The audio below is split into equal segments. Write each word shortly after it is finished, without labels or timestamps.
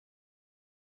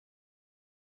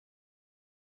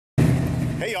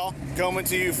Hey y'all, coming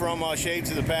to you from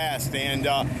Shades of the Past, and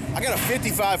I got a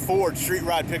 55 Ford street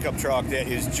ride pickup truck that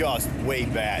is just way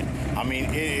bad. I mean,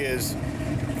 it is,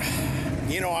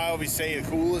 you know, I always say the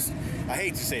coolest. I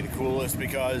hate to say the coolest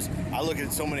because I look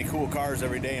at so many cool cars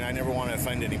every day and I never want to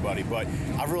offend anybody, but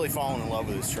I've really fallen in love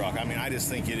with this truck. I mean, I just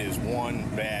think it is one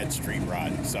bad street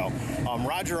ride. So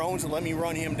Roger owns it. Let me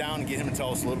run him down and get him to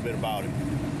tell us a little bit about it.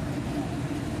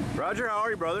 Roger, how are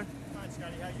you, brother? Fine,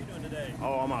 Scotty. How you doing today?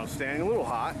 Oh, I'm outstanding. A little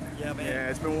hot. Yeah, man. Yeah,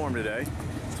 it's been warm today.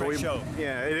 It's a great show.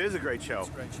 Yeah, it is a great show. It's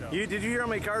a great show. Did you hear how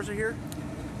many cars are here?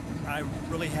 I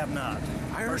really have not.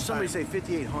 I heard somebody say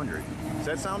 5,800. Does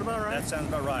that sound about right? That sounds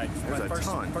about right. There's a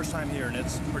ton. First time here, and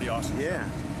it's pretty awesome. Yeah.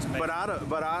 But out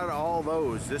of all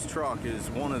those, this truck is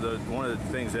one of the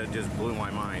things that just blew my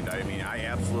mind. I mean, I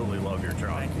absolutely love your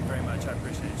truck. Thank you very much. I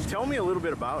appreciate it. Tell me a little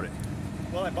bit about it.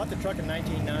 Well, I bought the truck in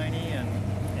 1990 and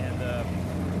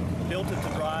built it to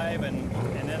drive, and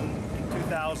then in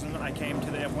 2000 I came to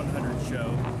the F100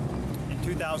 show. In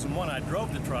 2001 I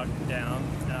drove the truck down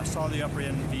and I saw the upper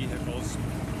end vehicles,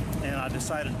 and I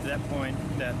decided at that point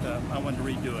that I wanted to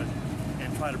redo it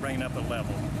and try to bring it up a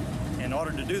level. In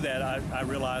order to do that, I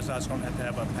realized I was going to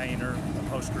have a painter,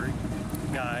 upholstery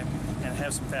guy, and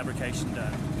have some fabrication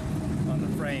done on the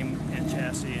frame and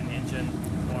chassis and engine,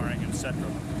 wiring, etc.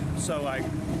 So I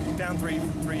found three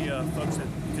folks that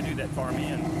could do that for me,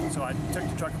 and so I took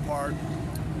the truck apart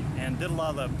and did a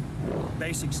lot of the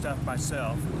basic stuff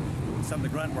myself, some of the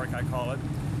grunt work I call it,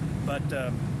 but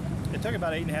it took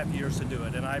about 8.5 years to do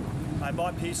it, and I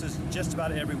bought pieces just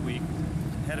about every week,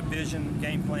 had a vision,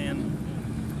 game plan,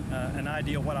 an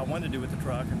idea of what I wanted to do with the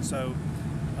truck, and so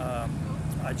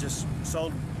I just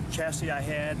sold chassis I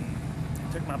had and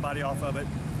took my body off of it,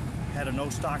 had a no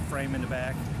stock frame in the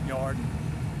backyard,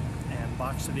 and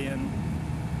boxed it in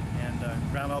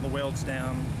and ground all the welds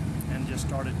down and just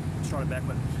started back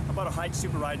with it. I bought a Height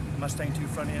Super Ride Mustang 2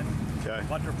 front end, okay.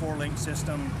 bought their 4-link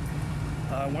system,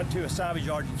 went to a salvage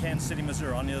yard in Kansas City,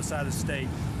 Missouri on the other side of the state,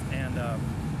 and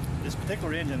this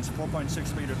particular engine is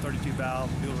 4.6 liter 32 valve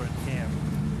Bueller cam.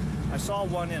 I saw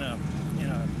one in a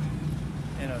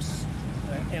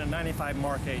 95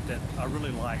 Mark 8 that I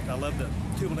really liked. I love the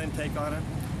tubal intake on it,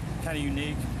 kind of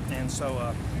unique, and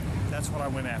so that's what I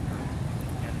went after.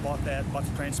 And bought the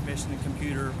transmission and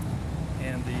computer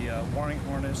and the wiring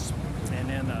harness, and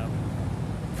then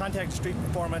contacted Street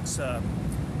Performance.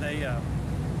 They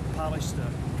polished the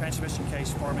transmission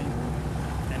case for me,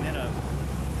 and then a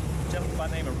gentleman by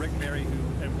the name of Rick Berry,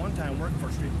 who at one time worked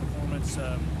for Street Performance,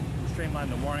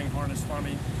 streamlined the wiring harness for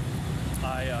me.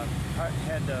 I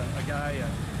had a guy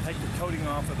take the coating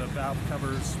off of the valve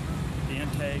covers, the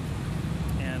intake,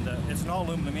 and it's an all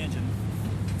aluminum engine,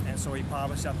 and so he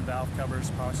polished out the valve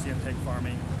covers, polished the intake for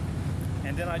me,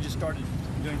 and then I just started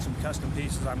doing some custom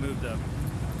pieces. I moved the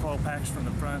coil packs from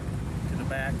the front to the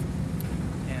back,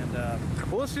 and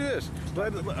well, let's do this.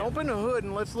 Open the hood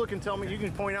and let's look and tell me. You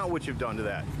can point out what you've done to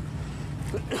that,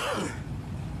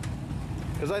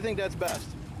 because I think that's best.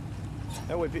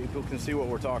 That way people can see what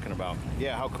we're talking about.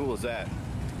 Yeah, how cool is that?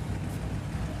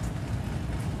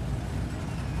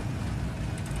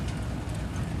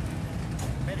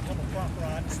 made a couple prop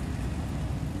rods.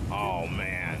 Oh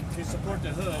man! To support the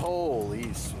hood.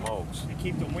 Holy smokes! To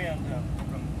keep the wind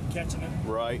from catching it.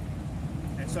 Right.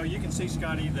 And so you can see,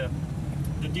 Scotty, the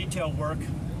detail work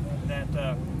that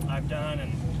I've done,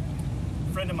 and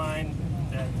a friend of mine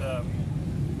that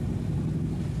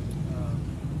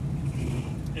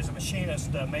is a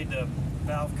machinist made the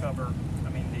valve cover,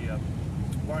 the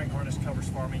wiring harness covers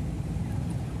for me.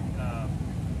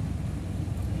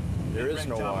 There is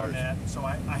no wires. So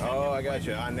I got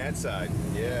you. On that side,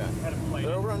 yeah.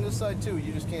 They're over on this side too.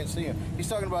 You just can't see them. He's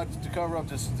talking about to cover up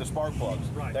the spark plugs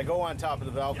that go on top of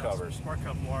the valve covers. Spark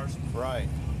cover wires. Right.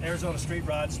 Arizona street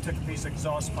rods. Took a piece of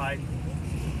exhaust pipe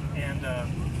and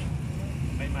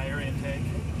made my air intake.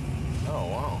 Oh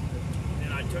wow.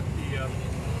 Then I took the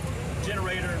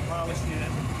generator and polished it.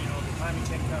 You know, the timing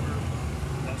chain cover.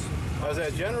 Was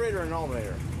that a generator or an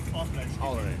alternator? Alternator.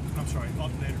 Alternator. I'm sorry,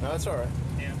 alternator. No, that's all right.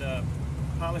 And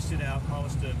polished it out,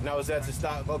 polished it. Now, is that the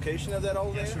stock location of that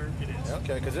alternator? Yes, sir, it is.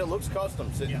 Okay, because it looks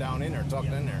custom sitting down in there, tucked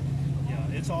in there. Yeah,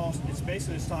 it's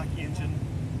basically a stock engine.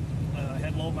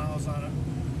 Had low miles on it,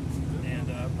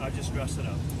 and I just dressed it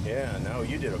up. Yeah, no,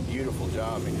 you did a beautiful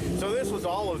job. So this was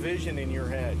all a vision in your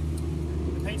head.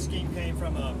 The paint scheme came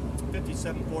from a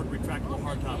 57 Ford retractable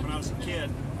hardtop. When I was a kid,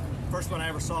 first one I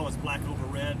ever saw was black over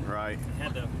red. Right. It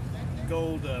had the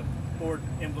gold Ford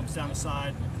emblems down the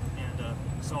side, and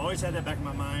so I always had that back in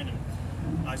my mind. And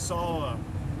I saw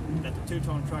that the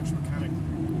two-tone trucks were kind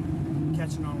of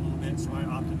catching on a little bit, so I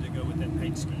opted to go with that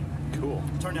paint scheme. Cool.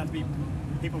 It turned out to be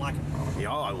People like it.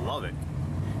 Yeah, oh, I love it.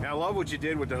 And I love what you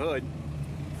did with the hood.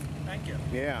 Thank you.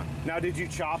 Yeah. Now, did you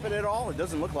chop it at all? It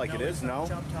doesn't look like it is, no?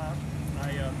 Chop top.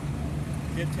 I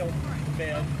did tilt the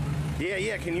bed.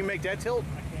 Yeah. Can you make that tilt?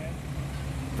 I can.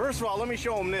 First of all, let me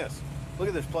show them this. Look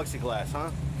at this plexiglass, huh?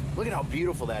 Look at how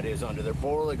beautiful that is under there.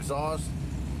 Boral exhaust.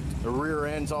 The rear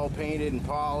end's all painted and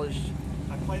polished.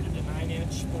 I plated the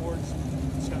 9-inch boards.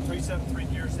 It's got 373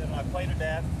 gears in it. I plated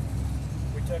that.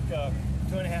 We took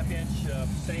 2.5-inch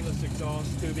stainless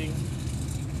exhaust tubing,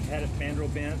 had it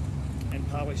mandrel bent, and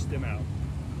polished them out.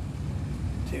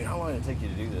 Dude, how long did it take you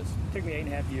to do this? It took me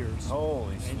 8.5 years.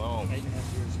 Holy smokes. 8.5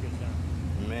 years to get it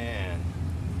done. Man.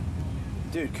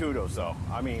 Dude, kudos though.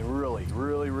 I mean, really,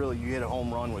 you hit a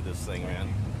home run with this thing,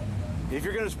 man. If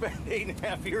you're gonna spend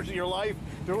 8.5 years of your life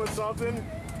doing something,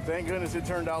 thank goodness it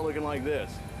turned out looking like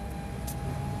this.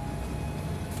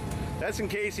 That's in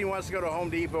case he wants to go to Home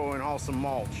Depot and haul some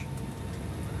mulch.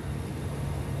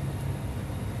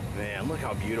 Man, look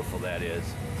how beautiful that is.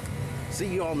 See,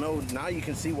 you all know, now you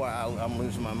can see why I'm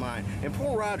losing my mind. And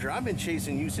poor Roger, I've been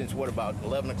chasing you since, what, about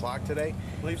 11 o'clock today?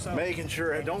 I believe so. Making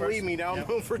sure, don't leave me now,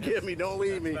 don't forget me, don't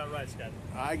leave me. That's about right, Scott.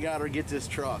 I gotta get this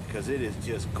truck, because it is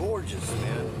just gorgeous,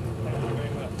 man. Thank you very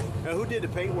much. Now, who did the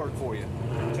paint work for you?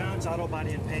 John's Auto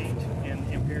Body and Paint in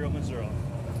Imperial, Missouri.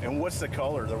 And what's the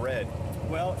color, the red?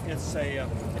 Well, it's a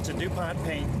DuPont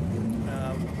paint.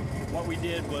 What we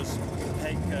did was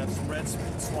take some red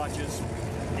swatches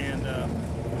and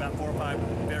about 4 or 5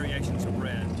 variations of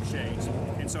red shades.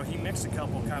 And so he mixed a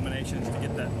couple combinations to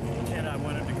get that tint I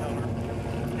wanted to color.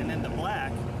 And then the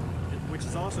black, which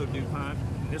is also DuPont,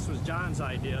 this was John's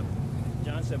idea.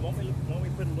 John said, won't we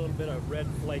put a little bit of red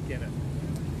flake in it?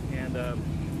 And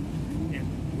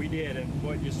we did, and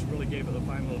boy, it just really gave it a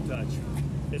fine little touch.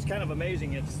 It's kind of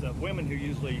amazing. It's the women who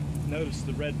usually notice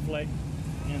the red flake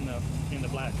in the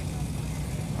black.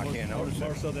 I can't notice it.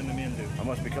 More so than the men do. I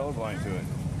must be colorblind to it.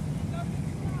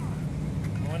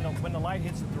 When the light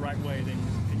hits it the right way, then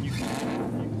you can see it.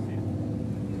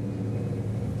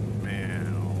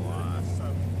 Man,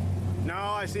 no,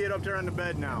 I see it up there on the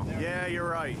bed now. Yeah, you're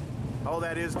right. Oh,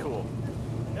 that is cool.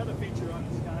 Another feature on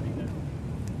the Scotty that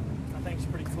I think is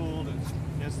pretty cool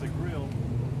is the grill,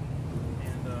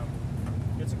 and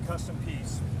it's a custom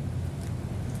piece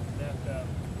that a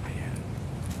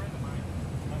friend of mine,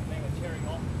 by the name of Terry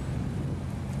Holton,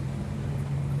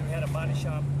 who had a body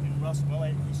shop in Russell. Well,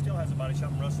 he still has a body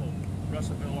shop in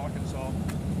Russellville, Arkansas.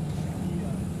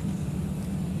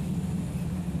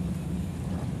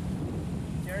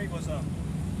 Terry was a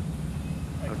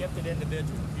gifted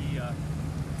individual. He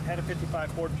had a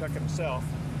 55 Ford truck himself,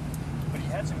 but he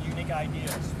had some unique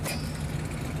ideas.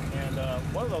 And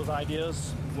one of those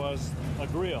ideas was a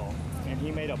grill, and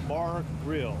he made a bar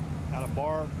grill out of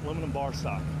aluminum bar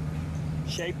stock,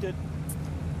 shaped it,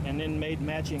 and then made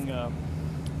matching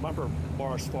bumper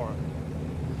bars for it.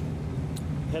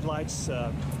 Headlights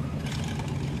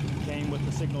came with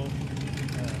the signal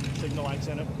lights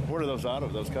in it. What are those out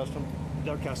of? Those custom?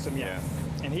 They're custom, yeah.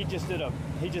 And he just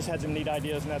had some neat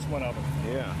ideas, and that's one of them.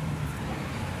 Yeah.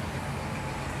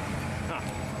 Of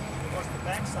course, the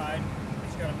backside,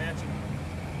 it's got a matching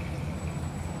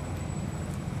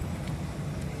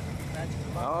bumper.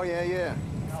 Oh, yeah.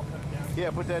 I'll put it down. Yeah,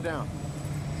 put that down.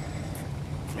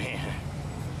 Man,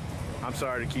 I'm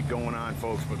sorry to keep going on,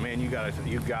 folks, but man, you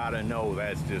gotta know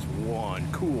that's just one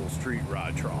cool street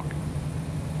rod truck.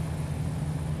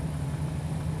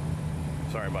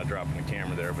 Sorry about dropping the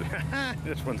camera there, but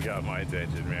this one's got my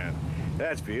attention, man.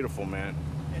 That's beautiful, man.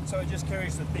 And so it just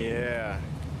carries the theme. Yeah.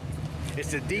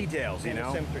 It's the details, you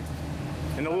know?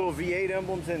 And the little V8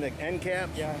 emblems and the end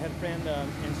caps. Yeah, I had a friend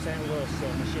in St. Louis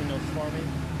machine those for me.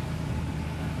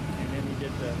 And then he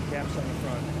did the caps on the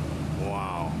front.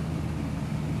 Wow.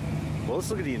 Well, let's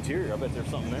look at the interior. I bet there's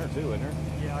something there too, isn't there?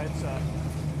 Yeah, it's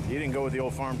You didn't go with the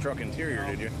old farm truck interior,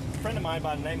 did you? A friend of mine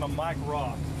by the name of Mike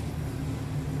Roth.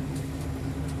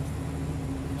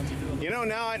 You know,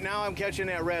 now I'm catching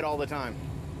that red all the time.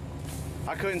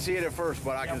 I couldn't see it at first,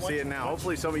 but I can see it now.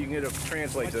 Hopefully somebody can get it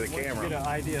translate to the camera. Get an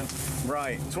idea.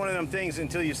 Right. It's one of them things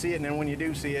until you see it, and then when you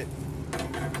do see it.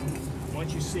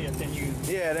 Once you see it, then you...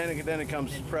 Yeah, then it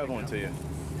comes prevalent to you.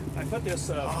 I put this...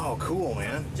 oh, cool,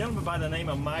 man. A gentleman by the name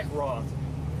of Mike Roth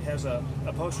has a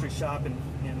upholstery shop in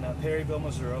Perryville,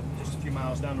 Missouri, just a few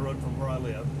miles down the road from where I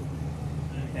live.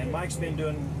 And Mike's been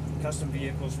doing custom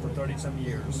vehicles for 30-some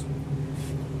years.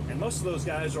 And most of those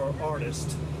guys are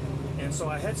artists. And so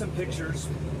I had some pictures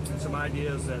and some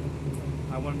ideas that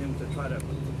I wanted him to try to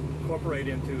incorporate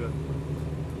into a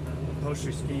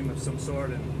upholstery scheme of some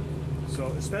sort. And So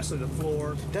especially the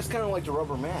floor. That's kind of like the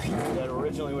rubber mat that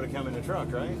originally would have come in the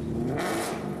truck, right?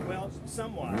 Well,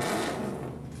 somewhat.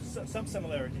 Some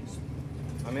similarities.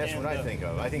 I mean, that's what I think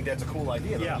of. I think that's a cool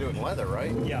idea. They're doing leather,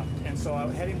 right? Yeah, and so I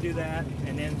had him do that,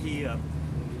 and then he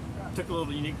took a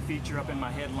little unique feature up in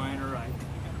my headliner.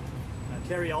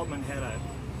 Terry Altman had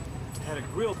a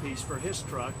grill piece for his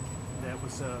truck that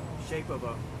was the shape of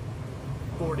a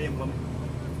Ford emblem,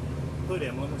 hood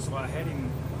emblem, and so I had him,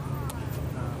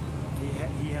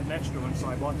 he had an extra one, so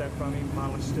I bought that from him,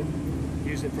 polished it,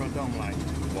 used it for a dome light.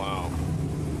 Wow.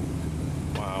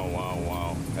 Wow, wow,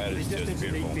 wow. That is just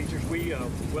beautiful. Unique features. We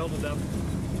welded up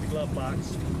the glove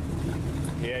box.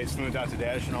 Yeah, you smoothed out the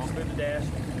dash and all? Smoothed the dash.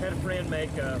 Had a friend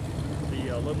make the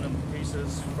aluminum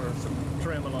pieces for some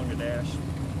trim along the dash.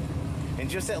 And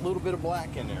just that little bit of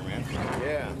black in there, man.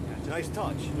 Yeah, nice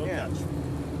touch. Yeah. Touch.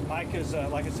 Mike is,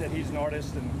 like I said, he's an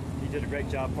artist, and he did a great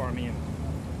job for me,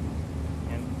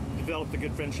 and developed a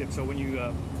good friendship. So when you,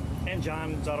 and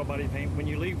John's Auto Body Paint, when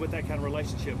you leave with that kind of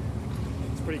relationship,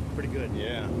 it's pretty good.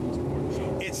 Yeah.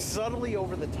 It's subtly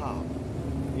over the top.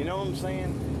 You know what I'm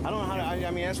saying? I don't know how to,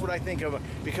 I mean, that's what I think of,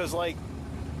 because like,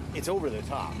 it's over the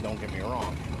top, don't get me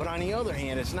wrong. But on the other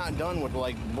hand, it's not done with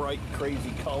like bright,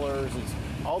 crazy colors. It's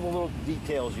all the little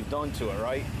details you've done to it,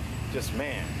 right? Just,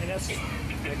 man. And that's,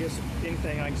 I guess,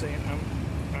 anything I can say,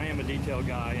 I am a detail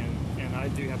guy, and I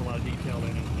do have a lot of detail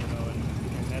in it, you know,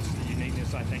 and that's the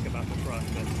uniqueness, I think, about the truck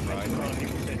that makes a lot of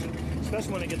people's attention.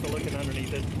 Especially when they get to looking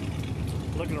underneath it,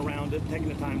 looking around it, taking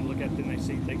the time to look at it, and they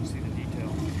can see the detail.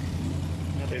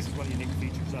 And I think it's one of the unique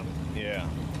features of it. Yeah.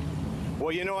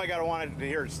 Well, you know, I gotta want to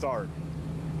hear it start.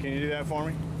 Can you do that for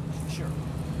me? Sure.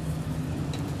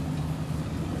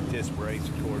 Disc brakes,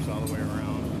 of course, all the way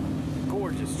around.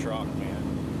 Gorgeous truck,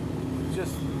 man.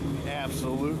 Just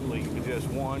absolutely just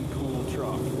one cool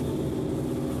truck.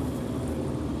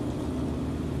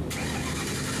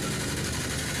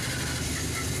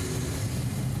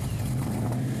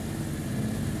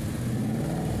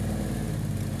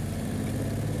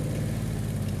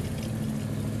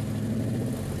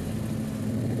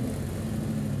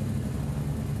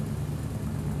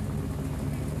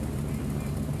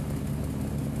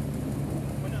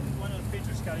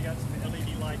 You got some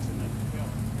LED lights in the wheel.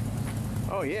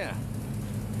 Oh yeah.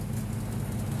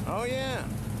 Oh yeah.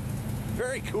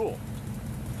 Very cool.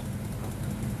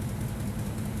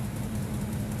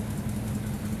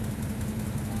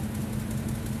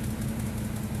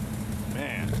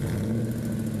 Man.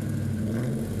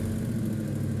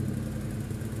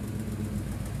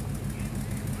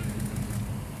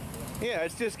 Yeah,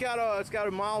 it's just got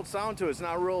a mild sound to it. It's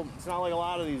not like a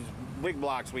lot of these big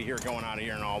blocks we hear going out of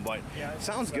here and all, but yeah, it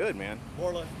sounds good, man.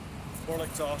 Borla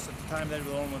exhaust. At the time, they were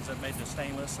the only ones that made the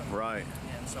stainless. And, right.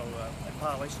 And so they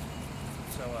polished.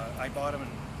 So I bought them,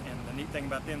 and the neat thing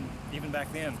about them, even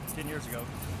back then, 10 years ago,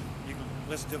 you could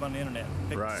listen to them on the internet.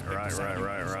 Right.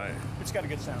 It's got a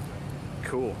good sound to it.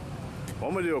 Cool. Well,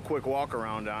 I'm gonna do a quick walk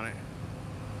around on it.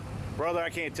 Brother,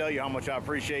 I can't tell you how much I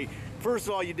appreciate. First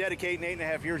of all, you dedicating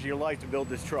 8.5 years of your life to build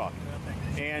this truck.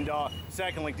 And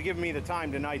secondly, to give me the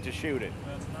time tonight to shoot it.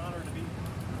 Well, it's an honor to be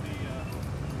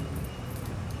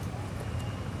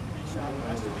shot.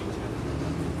 Nice to meet you.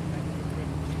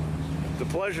 The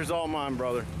pleasure's all mine,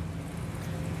 brother.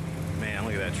 Man,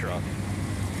 look at that truck.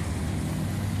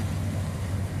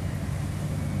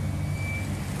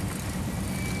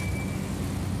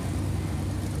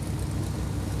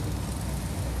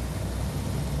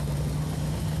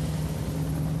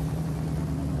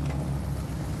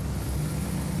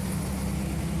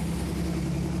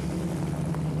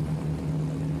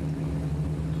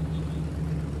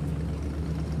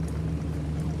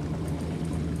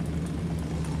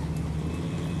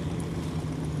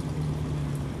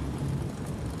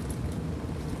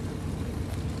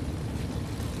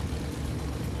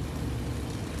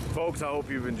 Folks, I hope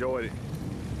you've enjoyed it.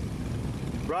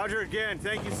 Roger, again,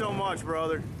 thank you so much,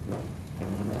 brother.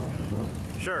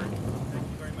 Sure. Thank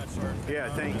you very much, sir. Yeah,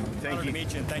 thank you. Honor to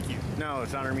meet you, and thank you. No,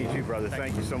 it's an honor to meet you, brother.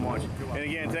 Thank you so much. And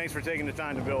again, thanks for taking the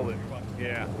time to build it. You're welcome.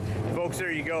 Yeah. Folks,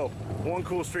 there you go. One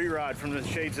cool street ride from the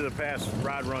Shades of the Past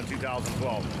Ride Run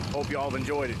 2012. Hope you all have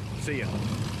enjoyed it. See ya.